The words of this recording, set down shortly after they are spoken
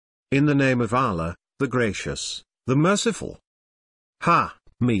in the name of Allah, the Gracious, the Merciful. Ha,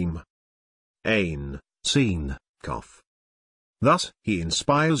 Meme. Ain, Sin, Kaf. Thus he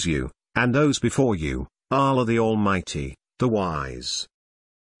inspires you, and those before you, Allah the Almighty, the Wise.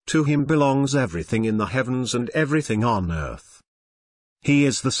 To him belongs everything in the heavens and everything on earth. He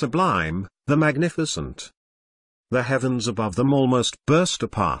is the Sublime, the Magnificent. The heavens above them almost burst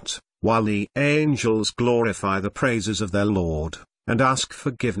apart, while the angels glorify the praises of their Lord, and ask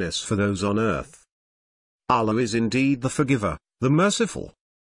forgiveness for those on earth. Allah is indeed the Forgiver, the Merciful.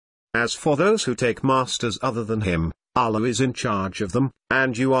 As for those who take masters other than him, Allah is in charge of them,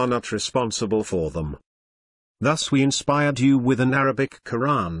 and you are not responsible for them. Thus we inspired you with an Arabic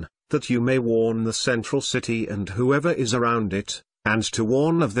Quran, that you may warn the central city and whoever is around it, and to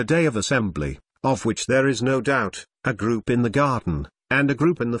warn of the day of assembly, of which there is no doubt, a group in the garden, and a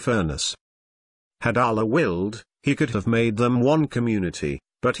group in the furnace. Had Allah willed, he could have made them one community,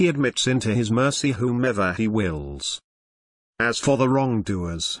 but he admits into his mercy whomever he wills. As for the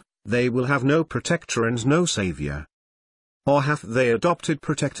wrongdoers, they will have no protector and no savior. Or have they adopted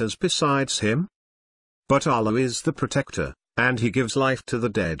protectors besides him? But Allah is the protector, and he gives life to the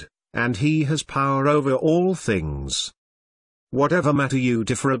dead, and he has power over all things. Whatever matter you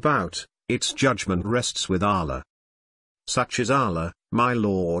differ about, its judgment rests with Allah. Such is Allah, my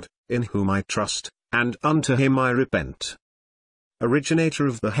Lord, in whom I trust, and unto him I repent. Originator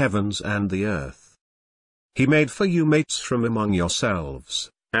of the heavens and the earth. He made for you mates from among yourselves,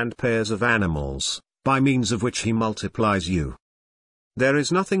 and pairs of animals, by means of which he multiplies you. There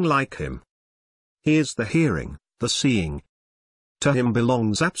is nothing like him. He is the hearing, the seeing. To him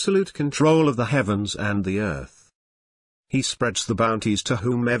belongs absolute control of the heavens and the earth. He spreads the bounties to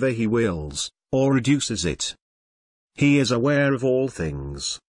whomever he wills, or reduces it. He is aware of all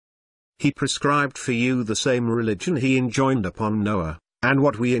things. He prescribed for you the same religion he enjoined upon Noah, and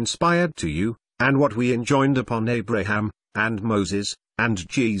what we inspired to you, and what we enjoined upon Abraham, and Moses, and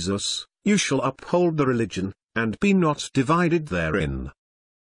Jesus. You shall uphold the religion, and be not divided therein.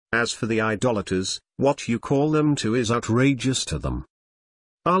 As for the idolaters, what you call them to is outrageous to them.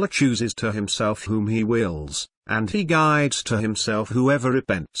 Allah chooses to himself whom he wills, and he guides to himself whoever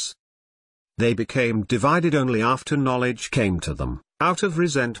repents. They became divided only after knowledge came to them, out of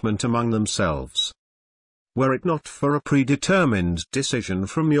resentment among themselves. Were it not for a predetermined decision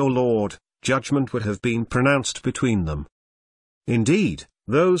from your Lord, judgment would have been pronounced between them. Indeed,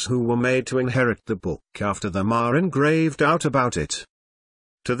 those who were made to inherit the book after them are engraved out about it.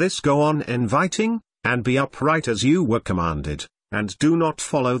 To this go on inviting, and be upright as you were commanded, and do not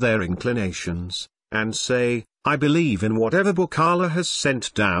follow their inclinations, and say, I believe in whatever book Allah has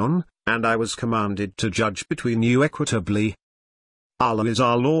sent down, and I was commanded to judge between you equitably. Allah is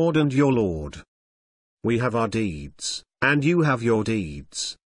our Lord and your Lord. We have our deeds, and you have your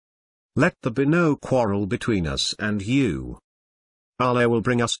deeds. Let there be no quarrel between us and you. Allah will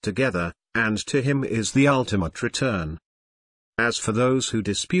bring us together, and to him is the ultimate return. As for those who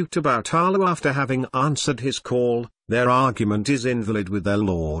dispute about Allah after having answered his call, their argument is invalid with their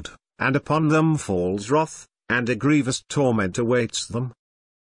Lord, and upon them falls wrath, and a grievous torment awaits them.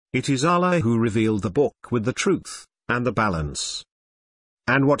 It is Allah who revealed the book with the truth, and the balance.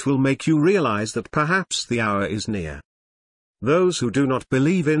 And what will make you realize that perhaps the hour is near? Those who do not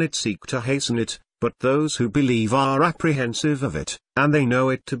believe in it seek to hasten it, but those who believe are apprehensive of it, and they know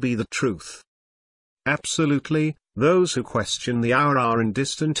it to be the truth. Absolutely, those who question the hour are in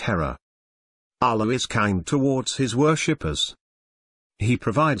distant error. Allah is kind towards his worshippers. He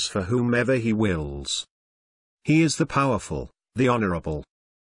provides for whomever he wills. He is the powerful, the honorable.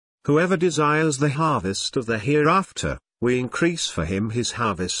 Whoever desires the harvest of the hereafter, we increase for him his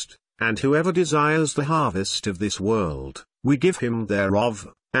harvest, and whoever desires the harvest of this world, we give him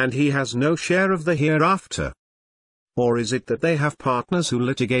thereof, and he has no share of the hereafter. Or is it that they have partners who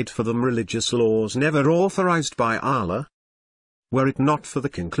litigate for them religious laws never authorized by Allah? Were it not for the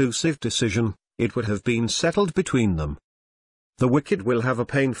conclusive decision, it would have been settled between them. The wicked will have a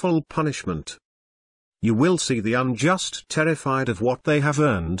painful punishment. You will see the unjust terrified of what they have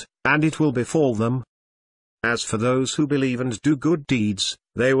earned, and it will befall them. As for those who believe and do good deeds,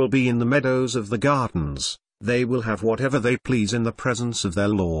 they will be in the meadows of the gardens, they will have whatever they please in the presence of their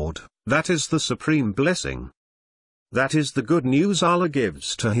Lord. That is the supreme blessing. That is the good news Allah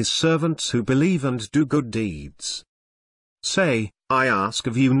gives to his servants who believe and do good deeds. Say, I ask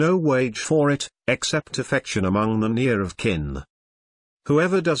of you no wage for it, except affection among the near of kin.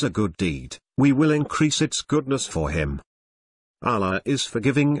 Whoever does a good deed, we will increase its goodness for him. Allah is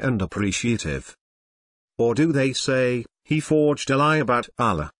forgiving and appreciative. Or do they say, he forged a lie about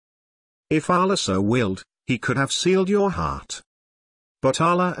Allah? If Allah so willed, he could have sealed your heart. But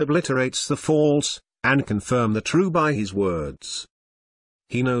Allah obliterates the false, and confirm the true by His words.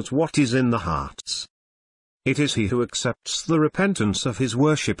 He knows what is in the hearts. It is He who accepts the repentance of His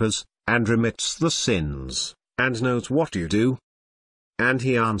worshippers, and remits the sins, and knows what you do. And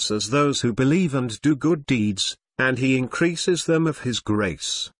He answers those who believe and do good deeds, and He increases them of His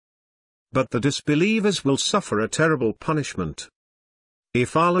grace. But the disbelievers will suffer a terrible punishment.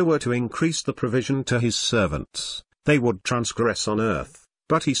 If Allah were to increase the provision to His servants, they would transgress on earth,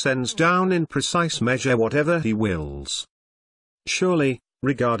 but He sends down in precise measure whatever He wills. Surely,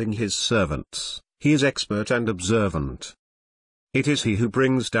 regarding His servants, He is expert and observant. It is He who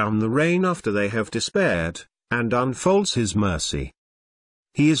brings down the rain after they have despaired, and unfolds His mercy.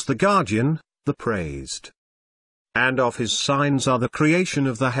 He is the guardian, the praised. And of His signs are the creation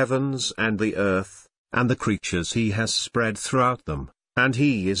of the heavens and the earth, and the creatures He has spread throughout them, and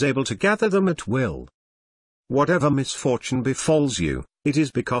He is able to gather them at will. Whatever misfortune befalls you, it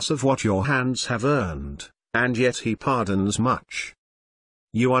is because of what your hands have earned, and yet He pardons much.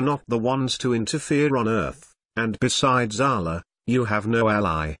 You are not the ones to interfere on earth, and besides Allah, you have no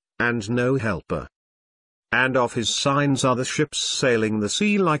ally, and no helper. And of His signs are the ships sailing the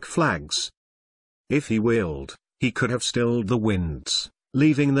sea like flags. If He willed, He could have stilled the winds,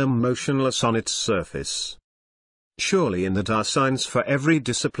 leaving them motionless on its surface. Surely in that are signs for every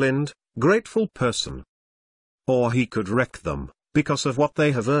disciplined, grateful person. Or He could wreck them, because of what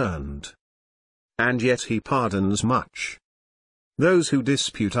they have earned. And yet He pardons much. Those who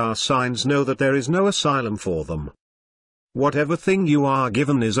dispute our signs know that there is no asylum for them. Whatever thing you are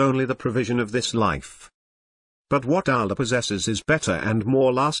given is only the provision of this life. But what Allah possesses is better and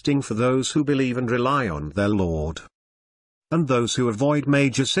more lasting for those who believe and rely on their Lord. And those who avoid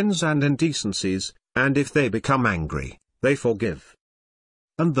major sins and indecencies, and if they become angry, they forgive.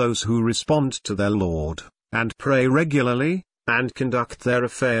 And those who respond to their Lord, and pray regularly, and conduct their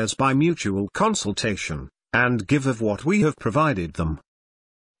affairs by mutual consultation, and give of what we have provided them.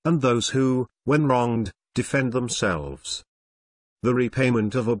 And those who, when wronged, defend themselves. The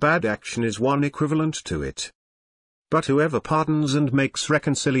repayment of a bad action is one equivalent to it. But whoever pardons and makes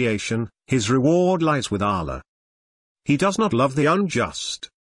reconciliation, his reward lies with Allah. He does not love the unjust.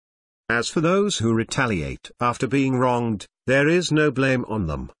 As for those who retaliate after being wronged, there is no blame on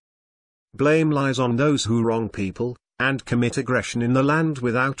them. Blame lies on those who wrong people, and commit aggression in the land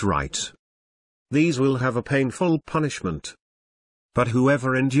without right. These will have a painful punishment. But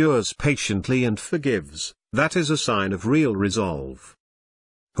whoever endures patiently and forgives, that is a sign of real resolve.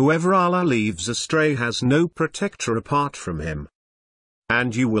 Whoever Allah leaves astray has no protector apart from Him.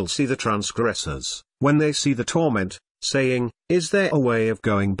 And you will see the transgressors, when they see the torment, saying, "Is there a way of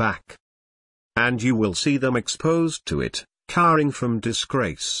going back?" And you will see them exposed to it, cowering from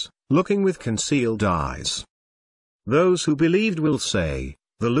disgrace, looking with concealed eyes. Those who believed will say,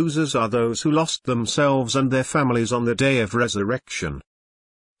 "The losers are those who lost themselves and their families on the day of resurrection."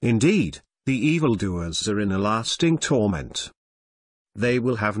 Indeed, the evildoers are in a lasting torment. They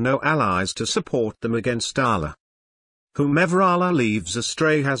will have no allies to support them against Allah. Whomever Allah leaves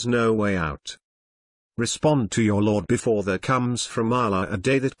astray has no way out. Respond to your Lord before there comes from Allah a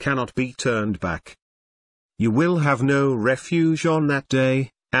day that cannot be turned back. You will have no refuge on that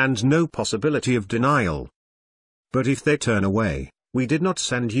day, and no possibility of denial. But if they turn away, we did not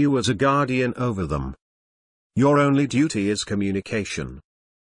send you as a guardian over them. Your only duty is communication.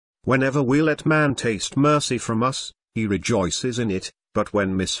 Whenever we let man taste mercy from us, he rejoices in it, but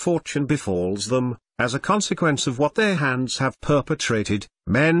when misfortune befalls them, as a consequence of what their hands have perpetrated,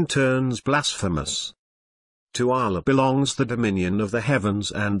 men turns blasphemous. To Allah belongs the dominion of the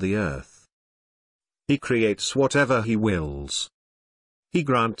heavens and the earth. He creates whatever He wills. He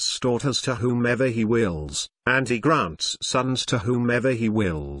grants daughters to whomever He wills, and He grants sons to whomever He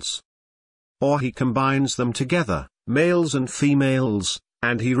wills. Or He combines them together, males and females,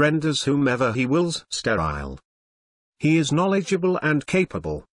 and He renders whomever He wills sterile. He is knowledgeable and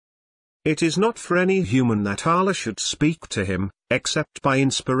capable. It is not for any human that Allah should speak to him, except by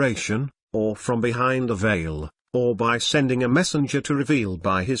inspiration, or from behind a veil, or by sending a messenger to reveal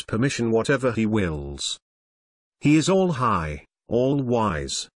by His permission whatever He wills. He is all high, all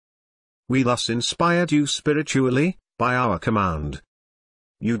wise. We thus inspired you spiritually, by our command.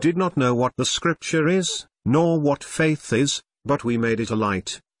 You did not know what the scripture is, nor what faith is, but we made it a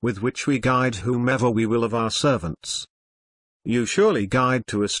light, with which we guide whomever we will of our servants. You surely guide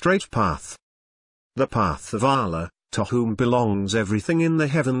to a straight path. The path of Allah, to whom belongs everything in the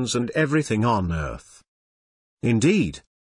heavens and everything on earth. Indeed,